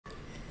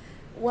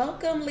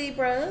Welcome,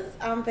 Libras.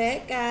 I'm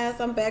back,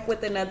 guys. I'm back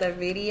with another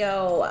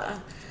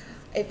video.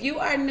 If you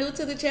are new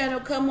to the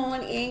channel, come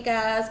on in,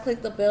 guys.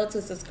 Click the bell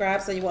to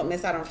subscribe so you won't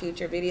miss out on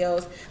future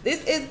videos.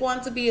 This is going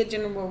to be a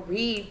general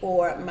read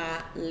for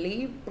my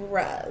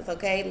Libras,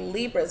 okay?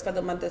 Libras for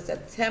the month of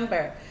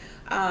September.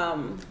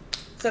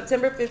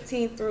 September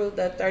 15th through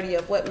the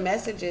 30th. What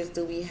messages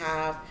do we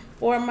have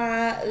for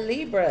my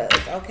Libras,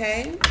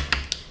 okay?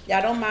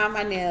 Y'all don't mind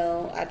my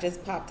nail. I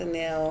just popped a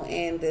nail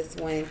and this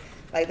one.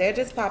 Like, they're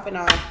just popping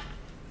off.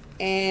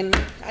 And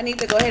I need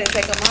to go ahead and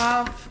take them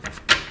off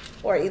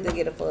or either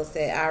get a full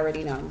set. I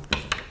already know.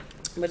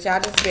 But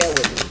y'all just bear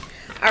with me.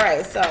 All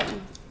right, so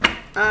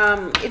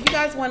if you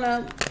guys want to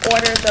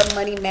order the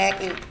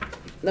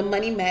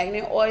money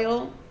magnet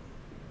oil,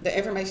 the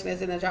information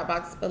is in the drop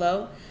box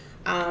below.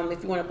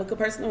 If you want to book a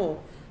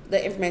personal,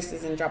 the information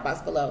is in the drop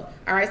box below.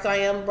 All right, so I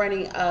am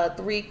running a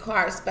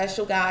 3-card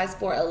special, guys,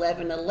 for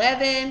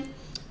 1111.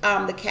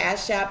 The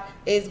Cash App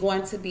is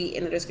going to be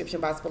in the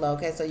description box below,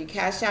 okay? So you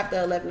Cash App the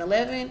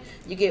 1111,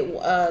 you get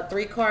a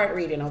 3-card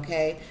reading,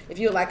 okay? If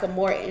you would like a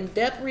more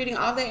in-depth reading,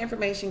 all that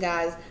information,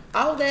 guys,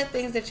 all that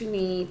things that you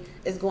need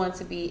is going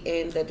to be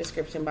in the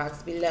description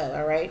box below,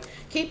 all right?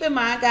 Keep in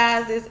mind,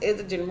 guys, this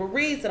is a general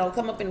read, so don't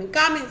come up in the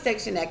comment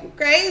section acting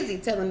crazy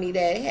telling me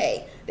that,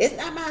 hey, this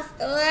not my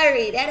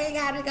story, that ain't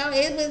gotta go,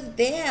 it was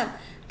them.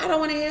 I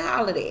don't want to hear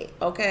all of that,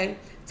 okay?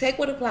 Take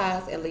what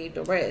applies and leave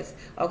the rest,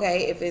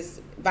 okay? If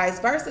it's vice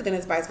versa, then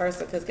it's vice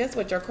versa, because guess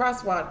what? Your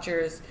cross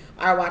watchers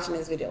are watching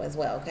this video as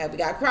well, okay? We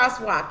got cross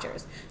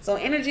watchers. So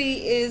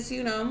energy is,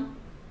 you know,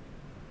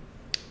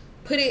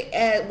 put it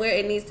at where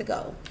it needs to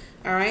go,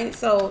 all right?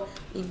 So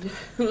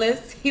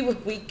let's see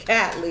what we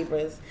got,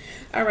 Libras.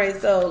 All right,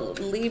 so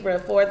Libra,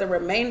 for the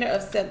remainder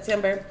of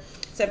September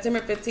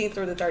 15th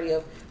through the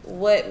 30th,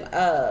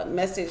 what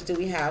message do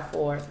we have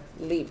for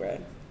Libra?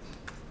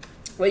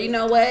 Well, you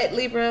know what,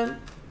 Libra?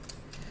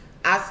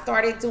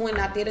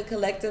 I did a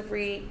collective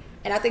read,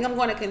 and I think I'm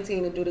going to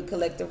continue to do the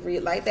collective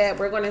read like that.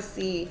 We're going to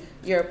see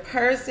your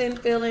person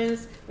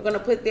feelings. We're going to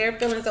put their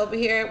feelings over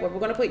here. We're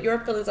going to put your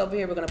feelings over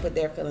here. We're going to put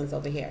their feelings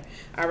over here.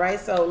 All right,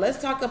 so let's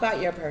talk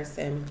about your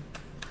person.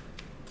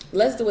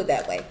 Let's do it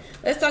that way.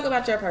 Let's talk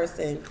about your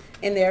person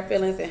and their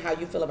feelings and how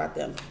you feel about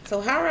them.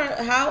 So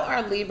how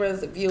are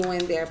Libras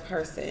viewing their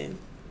person?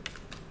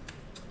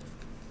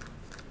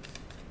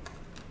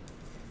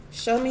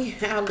 Show me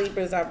how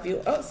Libras are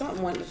viewed. Oh,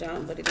 something wanted to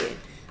jump, but it did.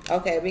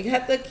 Okay, we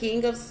got the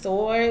King of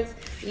Swords.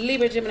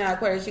 Libra, Gemini,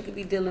 Aquarius, you could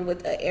be dealing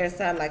with an air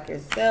sign like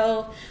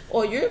yourself.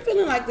 Or you're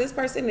feeling like this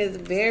person is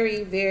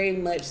very, very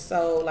much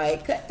so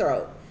like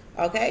cutthroat.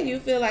 Okay, you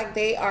feel like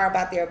they are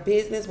about their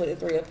business with the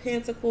 3 of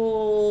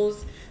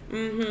Pentacles.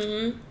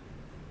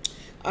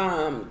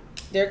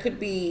 There could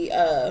be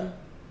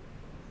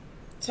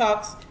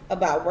talks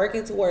about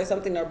working towards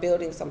something or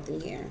building something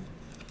here.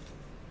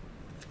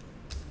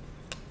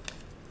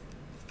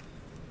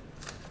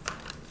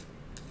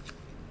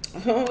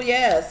 Oh,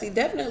 yeah. See,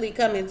 definitely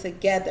coming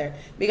together.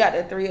 We got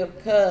the 3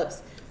 of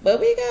Cups. But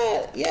we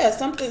got, yeah,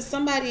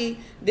 somebody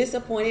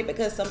disappointed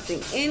because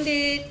something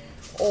ended,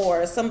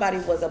 or somebody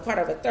was a part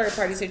of a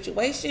third-party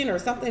situation or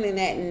something in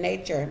that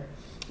nature.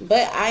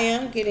 But I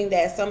am getting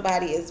that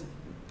somebody is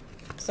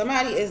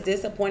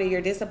disappointed.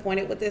 You're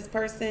disappointed with this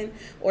person,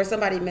 or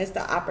somebody missed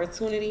the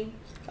opportunity.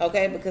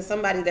 Okay, because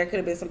there could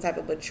have been some type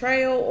of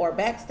betrayal or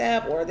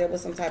backstab, or there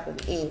was some type of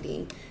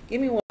ending.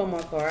 Give me one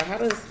more card. How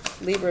does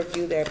Libra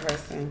view their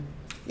person?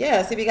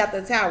 Yeah, see, we got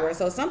the Tower.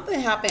 So something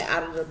happened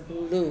out of the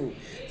blue.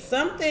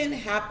 Something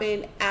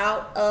happened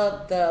out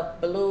of the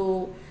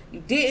blue. You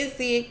didn't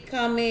see it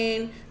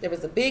coming. There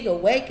was a big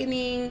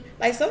awakening.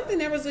 Like something,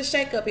 there was a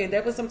shakeup here.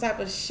 There was some type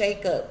of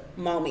shakeup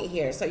moment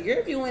here. So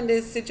you're viewing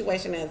this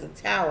situation as a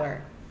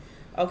Tower.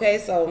 Okay,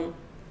 so,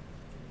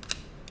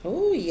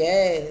 oh,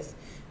 yes.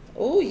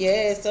 Oh,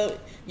 yeah. So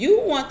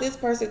you want this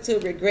person to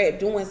regret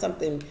doing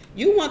something.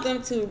 You want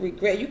them to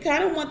regret. You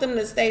kind of want them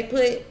to stay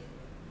put.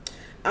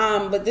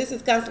 But this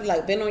is constantly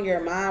like been on your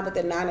mind with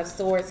the 9 of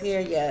Swords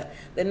here. Yeah.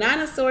 The 9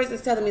 of Swords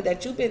is telling me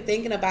that you've been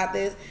thinking about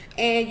this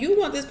and you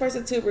want this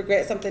person to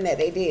regret something that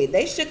they did.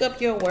 They shook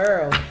up your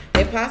world.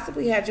 They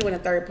possibly had you in a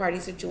third-party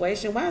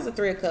situation. Why is the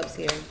 3 of Cups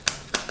here?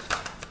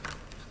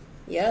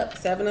 Yep.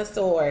 7 of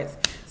Swords.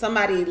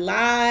 Somebody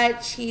lied,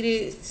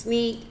 cheated,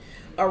 sneaked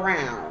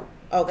around.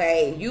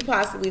 Okay, you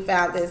possibly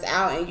found this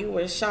out and you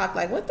were shocked,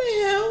 like, what the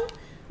hell?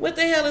 What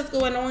the hell is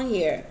going on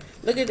here?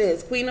 Look at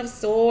this, Queen of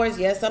Swords.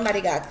 Yes,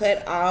 somebody got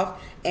cut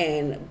off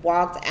and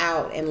walked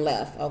out and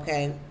left,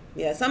 okay?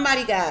 Yeah,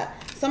 somebody got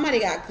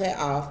cut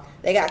off.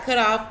 They got cut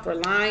off for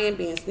lying,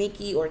 being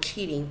sneaky, or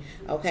cheating,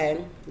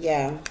 okay?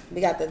 Yeah, we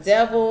got the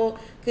Devil.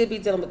 Could be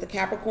dealing with the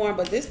Capricorn,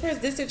 but this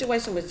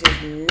situation was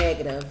just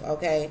negative,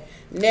 okay?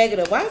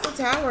 Negative. Why is the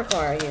Tower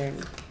card here?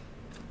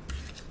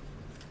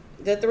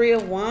 The 3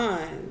 of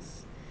Wands.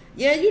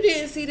 Yeah, you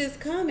didn't see this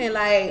coming.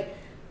 Like,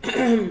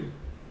 the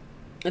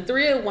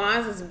 3 of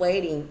Wands is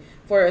waiting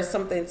for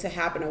something to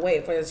happen, or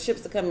wait for the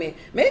ships to come in.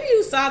 Maybe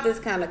you saw this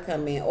kind of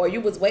come in, or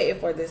you was waiting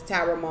for this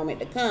Tower moment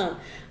to come.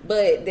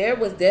 But there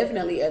was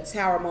definitely a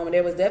Tower moment.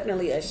 There was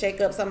definitely a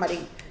shakeup.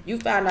 Somebody You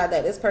found out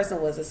that this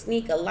person was a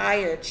sneak, a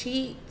liar,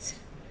 cheat.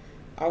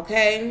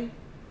 Okay?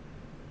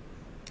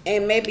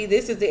 And maybe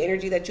this is the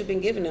energy that you've been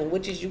giving them,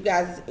 which is you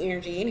guys'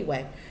 energy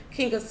anyway.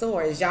 King of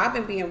Swords. Y'all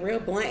been being real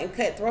blunt and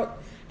cutthroat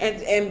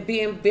and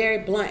being very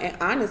blunt and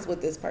honest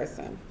with this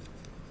person.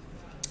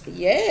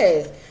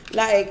 Yes.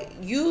 Like,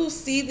 you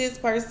see this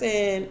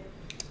person,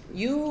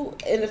 you,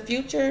 in the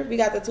future, we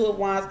got the Two of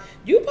Wands.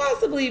 You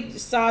possibly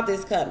saw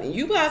this coming.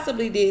 You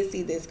possibly did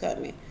see this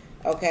coming.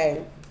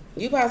 Okay?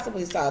 You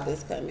possibly saw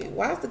this coming.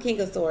 Why is the King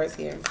of Swords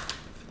here?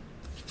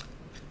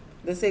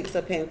 The Six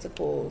of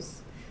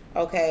Pentacles.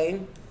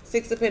 Okay?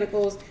 Six of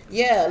Pentacles.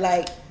 Yeah,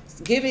 like,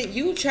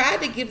 you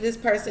tried to give this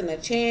person a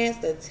chance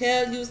to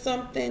tell you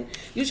something.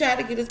 You tried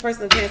to give this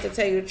person a chance to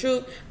tell you the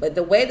truth. But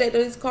the way that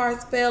these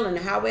cards fell and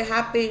how it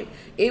happened,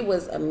 it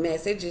was a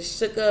mess. It just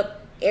shook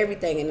up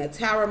everything. And the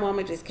Tower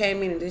moment just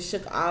came in and just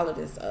shook all of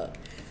this up.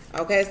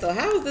 Okay, so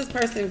how is this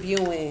person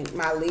viewing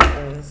my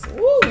Libras?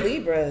 Woo,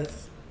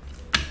 Libras.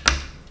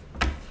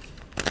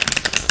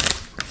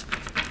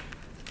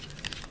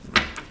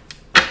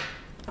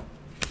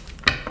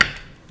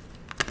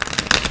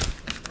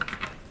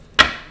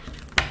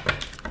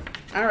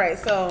 All right,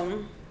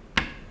 so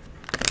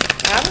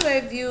how do they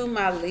view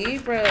my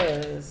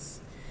Libras?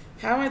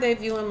 How are they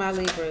viewing my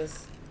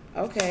Libras?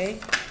 Okay.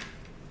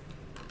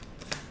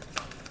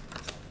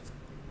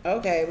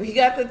 Okay, we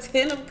got the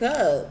Ten of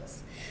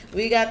Cups.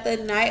 We got the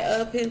Knight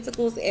of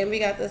Pentacles, and we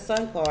got the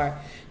Sun card.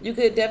 You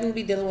could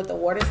definitely be dealing with the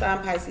water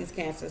sign, Pisces,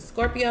 Cancer,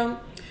 Scorpio.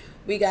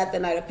 We got the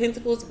Knight of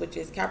Pentacles, which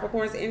is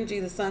Capricorn's energy,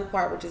 the Sun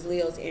card, which is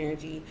Leo's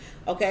energy.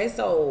 Okay,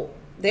 so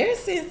they're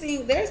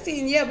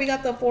seeing, yeah, we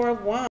got the Four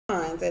of Wands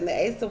and the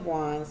Ace of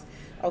Wands.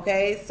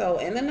 Okay, so,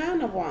 and the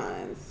Nine of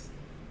Wands.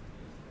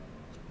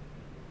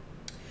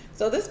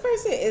 So this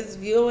person is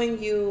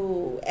viewing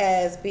you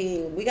as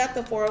being, we got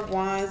the Four of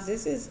Wands.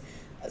 This is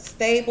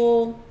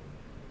stable.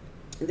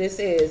 This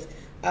is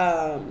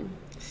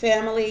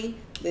family.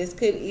 This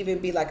could even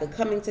be like a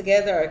coming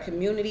together, or a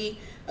community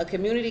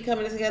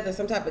coming together,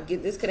 some type of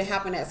this could have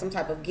happened at some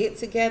type of get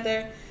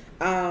together.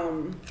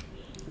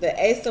 The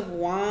Ace of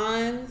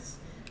Wands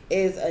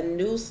is a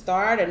new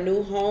start, a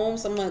new home.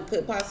 Someone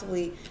could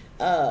possibly,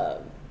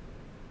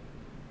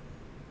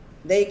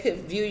 they could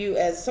view you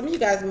as, some of you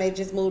guys may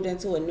just moved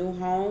into a new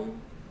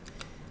home.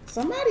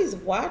 Somebody's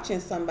watching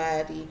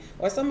somebody,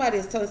 or somebody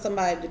is telling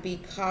somebody to be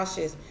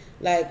cautious.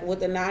 Like with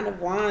the Nine of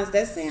Wands,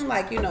 that's saying,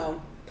 like, you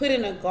know,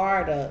 putting a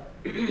guard up.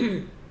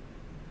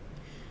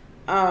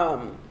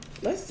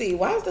 Let's see.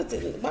 Why is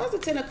the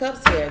Ten of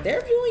Cups here?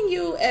 They're viewing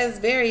you as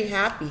very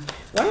happy.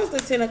 Why is the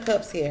Ten of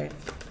Cups here?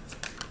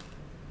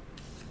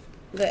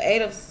 The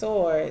Eight of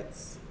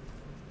Swords.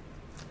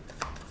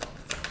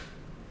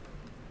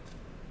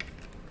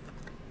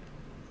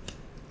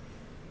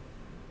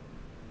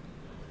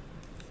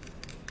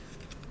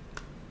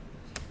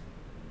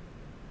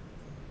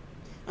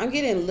 I'm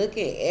getting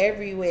looking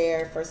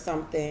everywhere for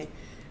something.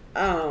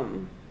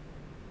 Why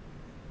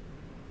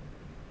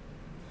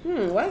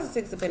is the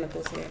Six of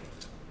Pentacles here?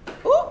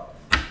 Ooh.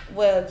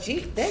 Well,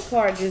 gee, that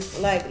card just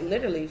like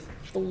literally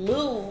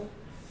flew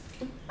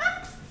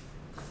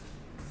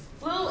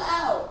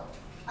out.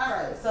 All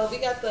right, so we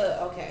got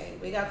the,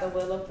 we got the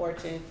Wheel of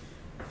Fortune.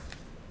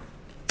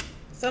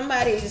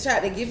 Somebody just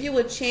tried to give you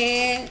a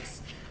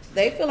chance.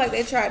 They feel like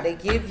they tried to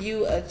give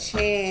you a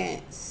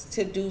chance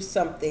to do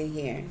something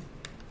here,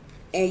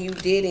 and you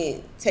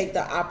didn't take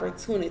the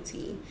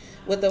opportunity.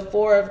 With the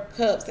Four of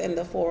Cups and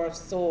the Four of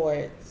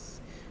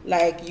Swords,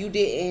 like you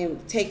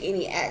didn't take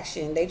any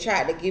action. They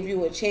tried to give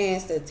you a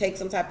chance to take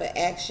some type of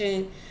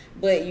action,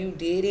 but you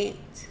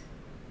didn't.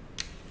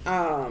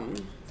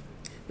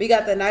 We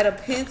got the Knight of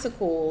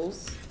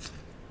Pentacles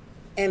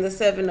and the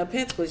Seven of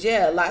Pentacles.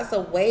 Yeah, lots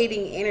of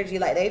waiting energy.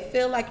 Like they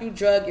feel like you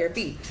drug your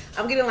feet.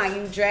 I'm getting like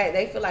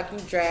they feel like you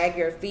drag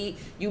your feet.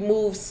 You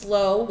move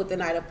slow with the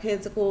Knight of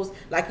Pentacles.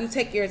 Like you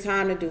take your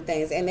time to do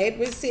things. And they've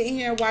been sitting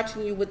here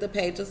watching you with the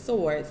Page of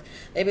Swords.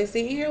 They've been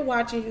sitting here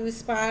watching you,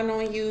 spying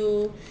on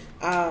you.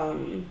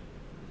 And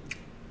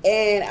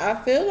I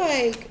feel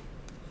like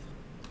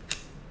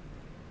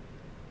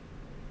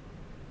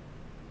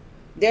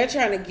they're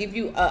trying to give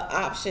you an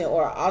option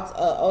or an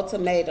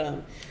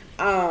ultimatum.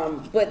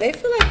 But they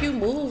feel like you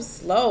move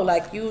slow,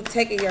 like you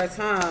taking your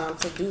time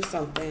to do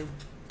something.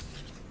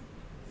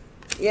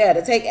 Yeah,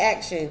 to take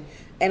action.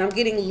 And I'm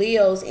getting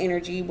Leo's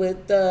energy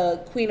with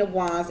the Queen of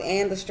Wands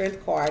and the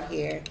Strength card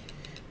here.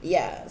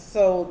 Yeah,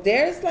 so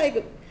there's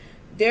like,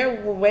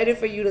 they're ready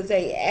for you to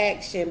take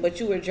action, but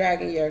you were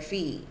dragging your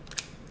feet.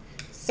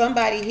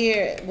 Somebody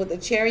here with the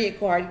Chariot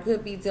card, you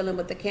could be dealing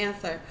with the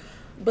Cancer.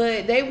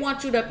 But they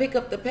want you to pick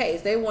up the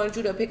pace. They want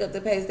you to pick up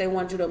the pace. They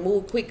want you to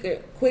move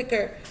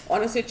quicker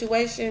on a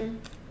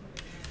situation.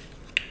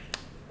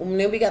 And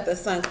then we got the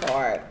Sun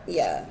card.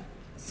 Yeah.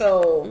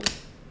 So,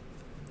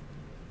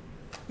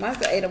 why's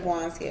the Eight of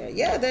Wands here?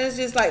 Yeah, there's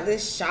just like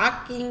this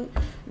shocking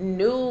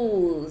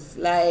news.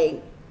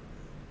 Like,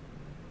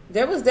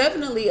 there was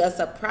definitely a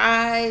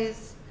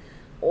surprise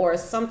or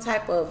some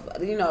type of,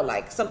 you know,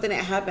 like something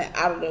that happened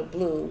out of the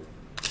blue.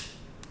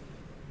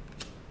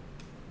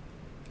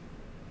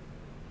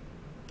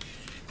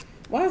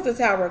 Why is the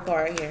Tower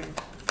card here?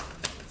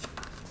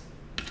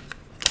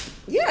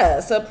 Yeah,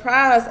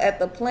 surprise at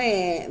the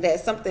plan that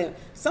something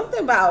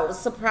about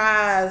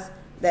surprise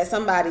that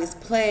somebody's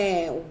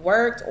plan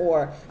worked,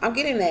 or I'm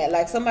getting that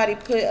like somebody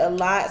put a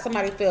lot,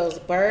 somebody feels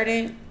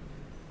burdened.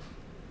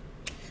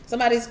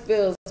 Somebody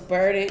feels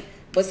burdened,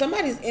 but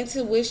somebody's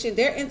intuition,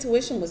 their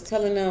intuition was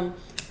telling them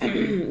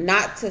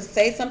not to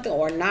say something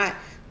or not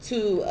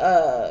to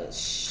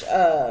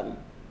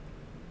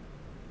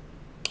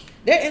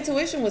their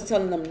intuition was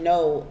telling them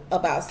no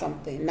about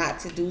something, not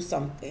to do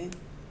something,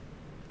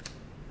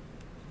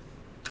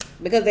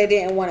 because they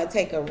didn't want to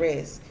take a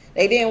risk.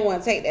 They didn't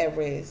want to take that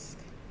risk.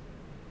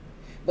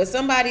 But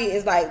somebody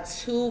is like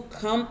too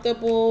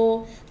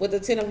comfortable with the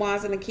Ten of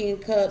Wands and the King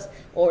of Cups,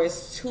 or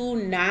it's too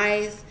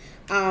nice.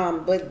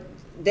 But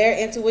their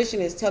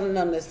intuition is telling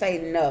them to say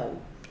no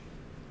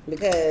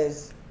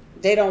because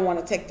they don't want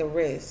to take the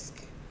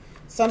risk.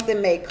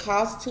 Something may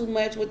cost too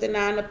much with the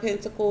Nine of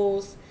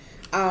Pentacles.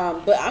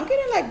 But I'm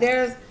getting like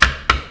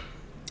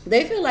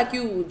they feel like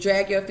you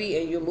drag your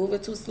feet and you're moving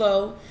too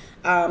slow.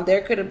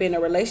 There could have been a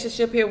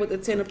relationship here with the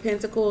Ten of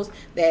Pentacles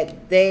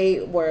that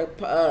they were,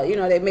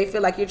 they may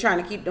feel like you're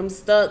trying to keep them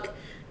stuck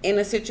in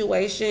a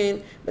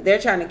situation, but they're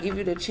trying to give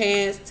you the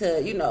chance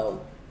to,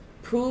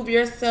 prove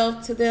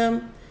yourself to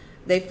them.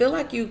 They feel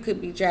like you could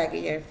be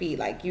dragging your feet,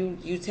 like you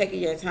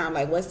taking your time,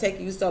 like what's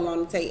taking you so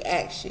long to take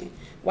action?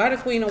 Why the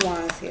Queen of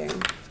Wands here?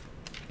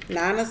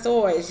 Nine of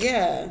Swords,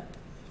 yeah.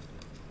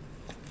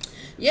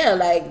 Yeah,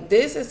 like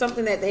this is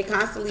something that they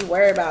constantly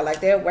worry about,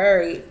 like they're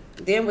worried.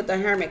 Then with the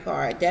Hermit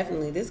card,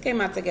 definitely. This came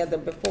out together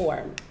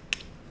before.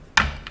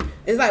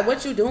 It's like,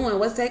 what you doing?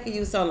 What's taking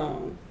you so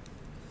long?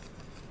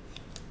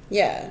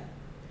 Yeah.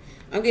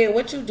 I'm getting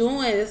what you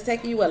doing. It's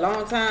taking you a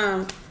long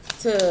time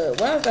to...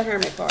 What is the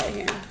Hermit card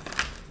here?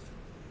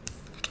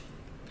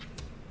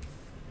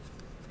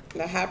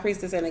 The High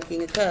Priestess and the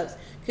King of Cups.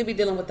 Could be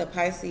dealing with the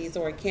Pisces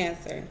or a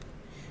Cancer.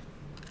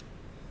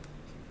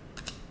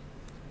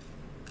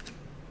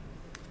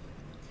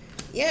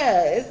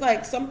 Yeah, it's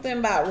like something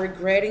about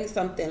regretting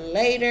something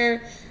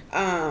later,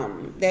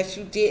 that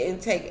you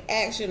didn't take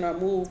action or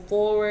move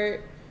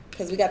forward,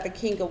 because we got the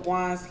King of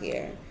Wands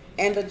here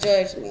and the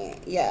Judgment,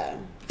 yeah,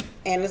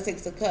 and the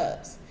Six of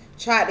Cups.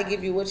 Tried to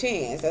give you a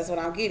chance. That's what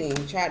I'm getting.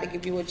 Tried to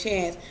give you a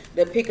chance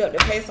to pick up the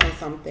pace on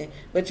something,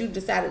 but you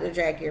decided to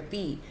drag your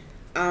feet.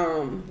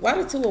 Why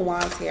the Two of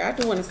Wands here? I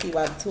do want to see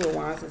why the Two of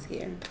Wands is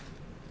here.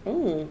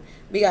 Ooh,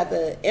 we got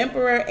the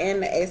Emperor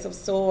and the Ace of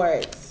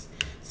Swords.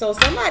 So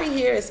somebody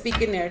here is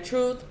speaking their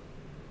truth.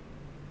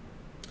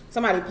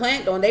 Somebody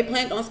planned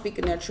on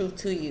speaking their truth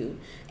to you.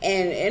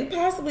 And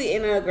possibly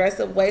in an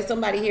aggressive way.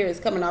 Somebody here is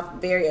coming off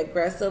very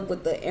aggressive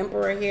with the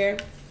Emperor here.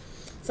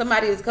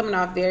 Somebody is coming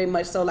off very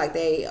much so like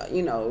they,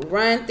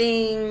 run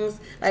things.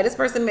 Like this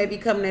person may be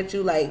coming at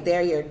you like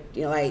they're your,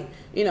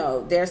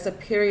 they're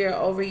superior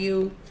over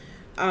you.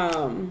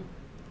 And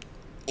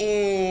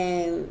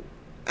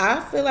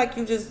I feel like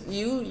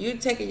you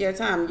taking your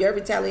time. Your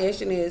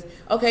retaliation is,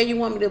 okay, you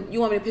want me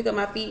to pick up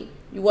my feet?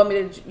 You want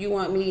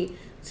me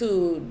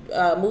to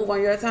move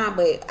on your time,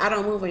 but I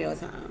don't move on your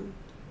time.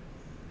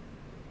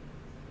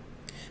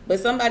 But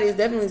somebody is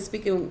definitely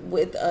speaking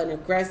with an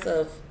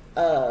aggressive,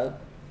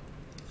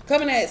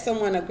 coming at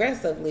someone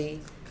aggressively.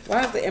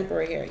 Why is the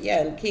Emperor here?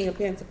 Yeah, and King of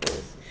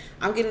Pentacles.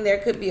 I'm getting there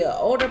could be an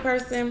older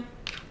person.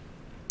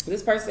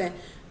 This person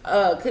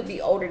could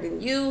be older than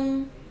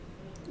you.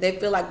 They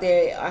feel like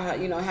they,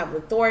 have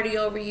authority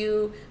over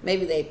you.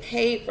 Maybe they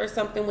paid for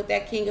something with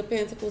that King of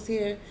Pentacles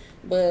here.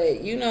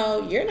 But, you're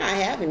not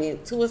having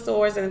it. Two of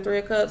Swords and the Three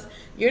of Cups.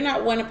 You're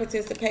not wanting to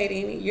participate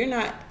in it. You're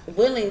not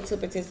willing to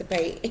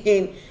participate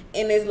in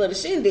this little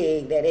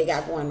shindig that they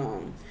got going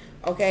on.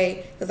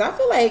 Okay? Because I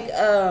feel like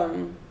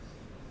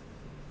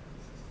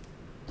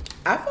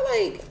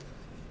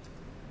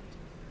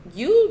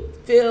you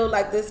feel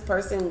like this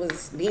person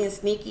was being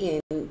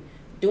sneaky and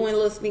doing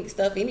little sneak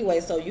stuff anyway,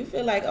 so you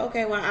feel like,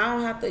 okay, well, I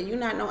don't have to, you're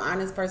not no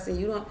honest person,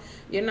 you're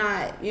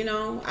not,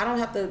 I don't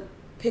have to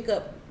pick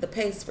up the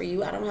pace for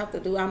you, I don't have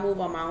to I move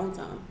on my own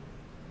time.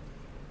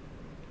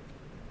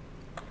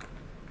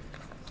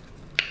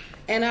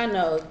 And I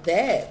know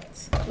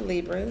that,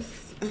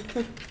 Libras,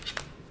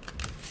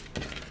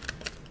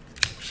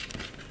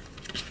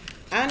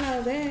 I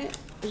know that.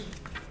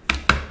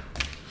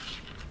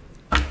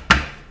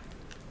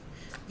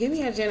 Give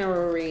me a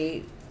general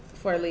read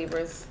for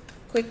Libras.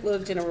 Quick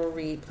little general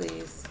read,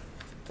 please,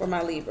 for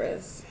my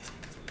Libras.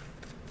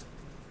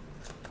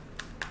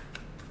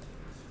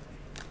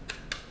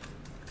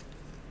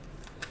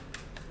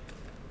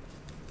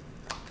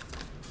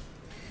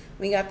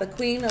 We got the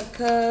Queen of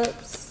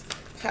Cups,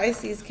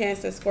 Pisces,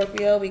 Cancer,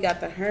 Scorpio. We got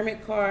the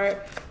Hermit card,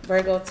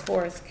 Virgo,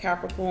 Taurus,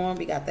 Capricorn.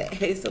 We got the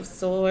Ace of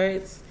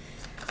Swords.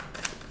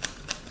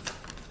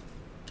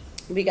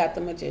 We got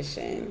the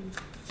Magician.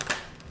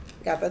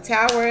 Got the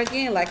Tower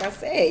again, like I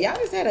said. Y'all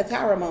just had a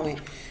Tower moment.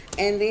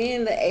 And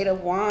then the Eight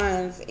of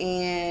Wands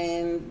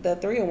and the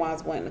Three of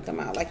Wands wanting to come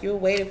out. Like you're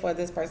waiting for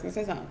this person to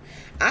say something.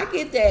 I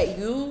get that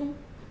you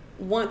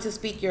want to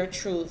speak your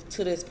truth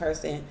to this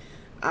person.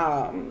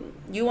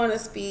 You want to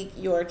speak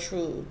your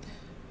truth,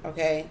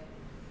 okay?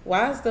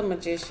 Why is the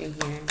Magician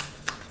here?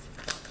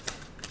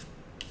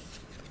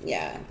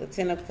 Yeah, the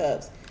 10 of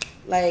Cups.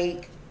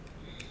 Like,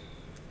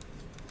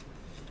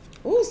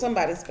 ooh,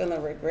 somebody's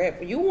feeling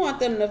regret. You want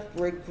them to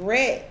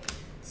regret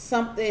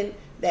something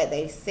that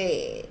they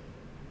said.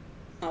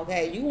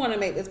 Okay, you want to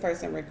make this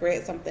person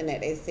regret something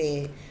that they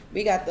said.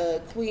 We got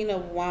the Queen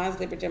of Wands,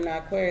 Libra, Gemini,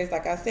 Aquarius.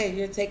 Like I said,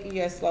 you're taking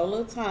your slow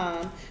little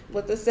time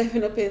with the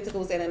 7 of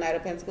Pentacles and the Knight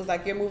of Pentacles.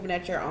 Like you're moving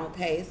at your own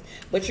pace.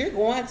 But you're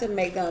going to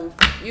make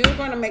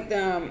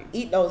them,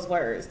 eat those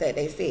words that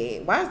they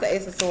said. Why is the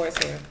Ace of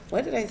Swords here?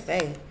 What did they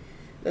say?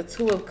 The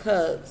 2 of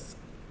Cups.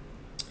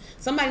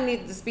 Somebody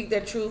needs to speak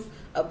their truth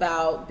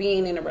about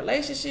being in a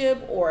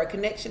relationship or a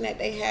connection that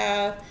they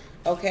have.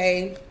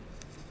 Okay.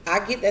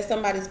 I get that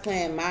somebody's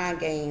playing mind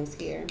games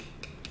here.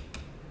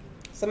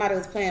 Somebody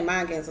was playing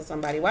mind games with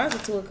somebody. Why is the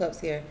 2 of Cups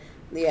here?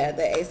 Yeah,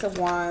 the Ace of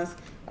Wands,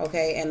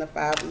 okay, and the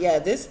 5. Yeah,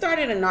 this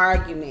started an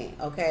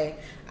argument, okay?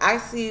 I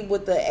see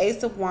with the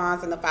Ace of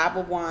Wands and the 5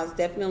 of Wands,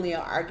 definitely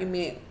an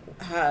argument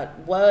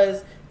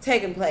was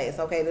taking place,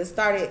 okay? This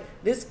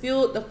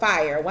fueled the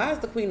fire. Why is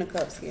the Queen of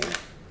Cups here?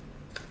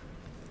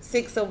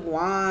 6 of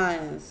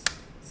Wands.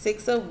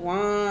 6 of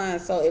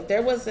Wands. So if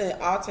there was an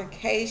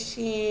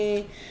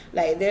altercation,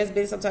 like there's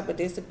been some type of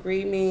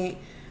disagreement,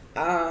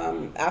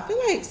 I feel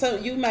like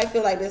you might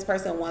feel like this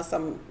person wants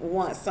some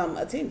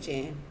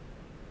attention,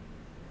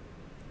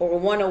 or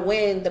want to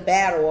win the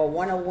battle, or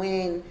want to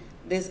win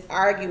this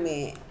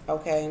argument,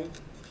 okay,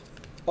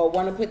 or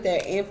want to put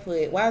their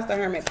input. Why is the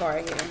Hermit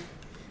card here?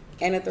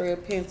 And the 3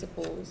 of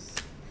Pentacles.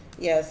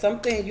 Yeah,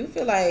 something you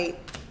feel like.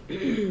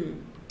 We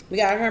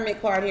got a Hermit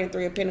card here,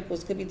 3 of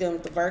Pentacles. Could be dealing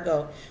with the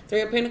Virgo.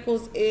 3 of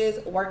Pentacles is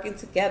working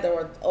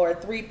together, or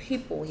 3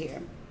 people here.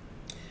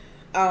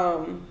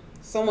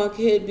 Someone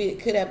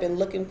could have been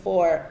looking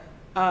for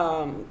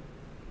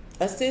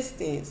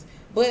assistance,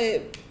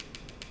 but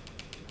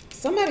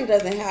somebody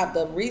doesn't have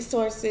the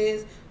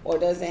resources,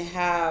 or isn't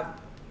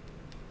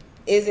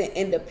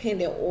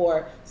independent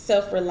or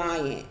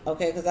self-reliant.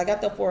 Okay, because I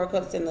got the 4 of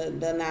Cups and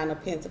the 9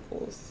 of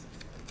Pentacles.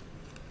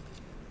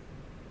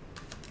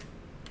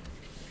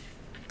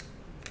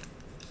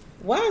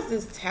 Why is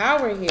this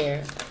Tower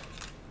here?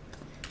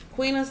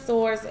 Queen of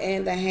Swords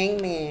and the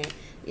Hangman.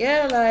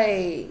 Yeah,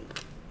 like,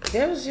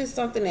 there was just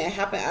something that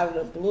happened out of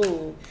the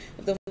blue.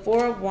 The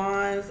 4 of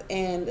Wands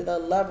and the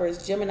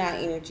Lovers, Gemini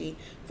energy.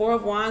 4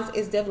 of Wands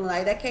is definitely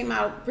like, that came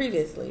out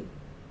previously.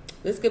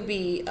 This could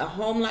be a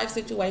home life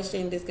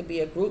situation. This could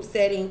be a group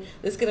setting.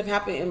 This could have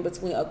happened in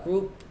between a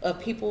group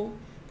of people,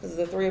 because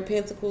the 3 of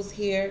Pentacles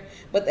here.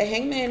 But the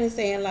Hangman is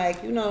saying,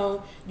 like, you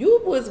know, you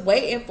was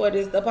waiting for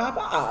this to pop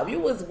off. You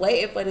was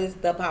waiting for this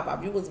to pop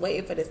off. You was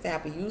waiting for this to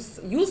happen.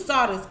 You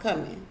saw this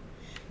coming.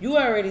 You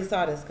already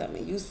saw this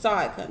coming. You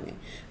saw it coming.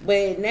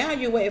 But now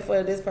you're waiting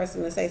for this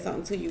person to say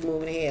something to you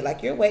moving ahead.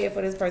 Like, you're waiting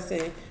for this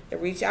person to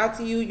reach out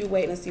to you. You're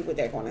waiting to see what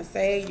they're going to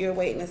say. You're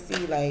waiting to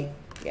see, like,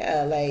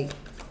 yeah, like,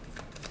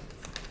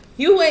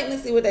 you waiting to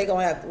see what they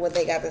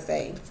got to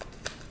say.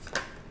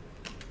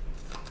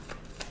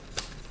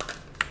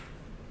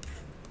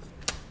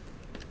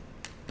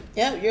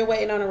 Yep, you're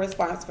waiting on a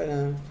response for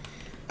them.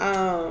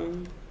 I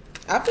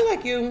feel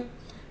like you're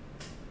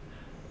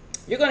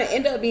going to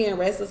end up being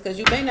restless, because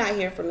you may not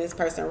hear from this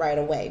person right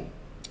away.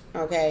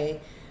 Okay?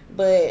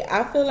 But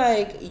I feel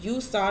like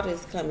you saw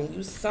this coming.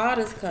 You saw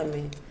this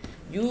coming.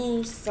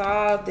 You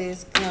saw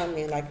this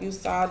coming. Like, you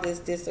saw this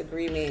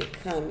disagreement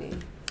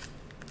coming.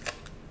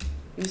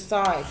 You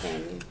saw it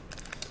coming.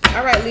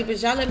 All right,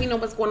 Libras, y'all let me know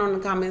what's going on in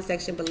the comment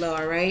section below,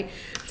 all right?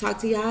 Talk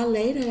to y'all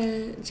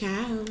later.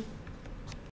 Ciao.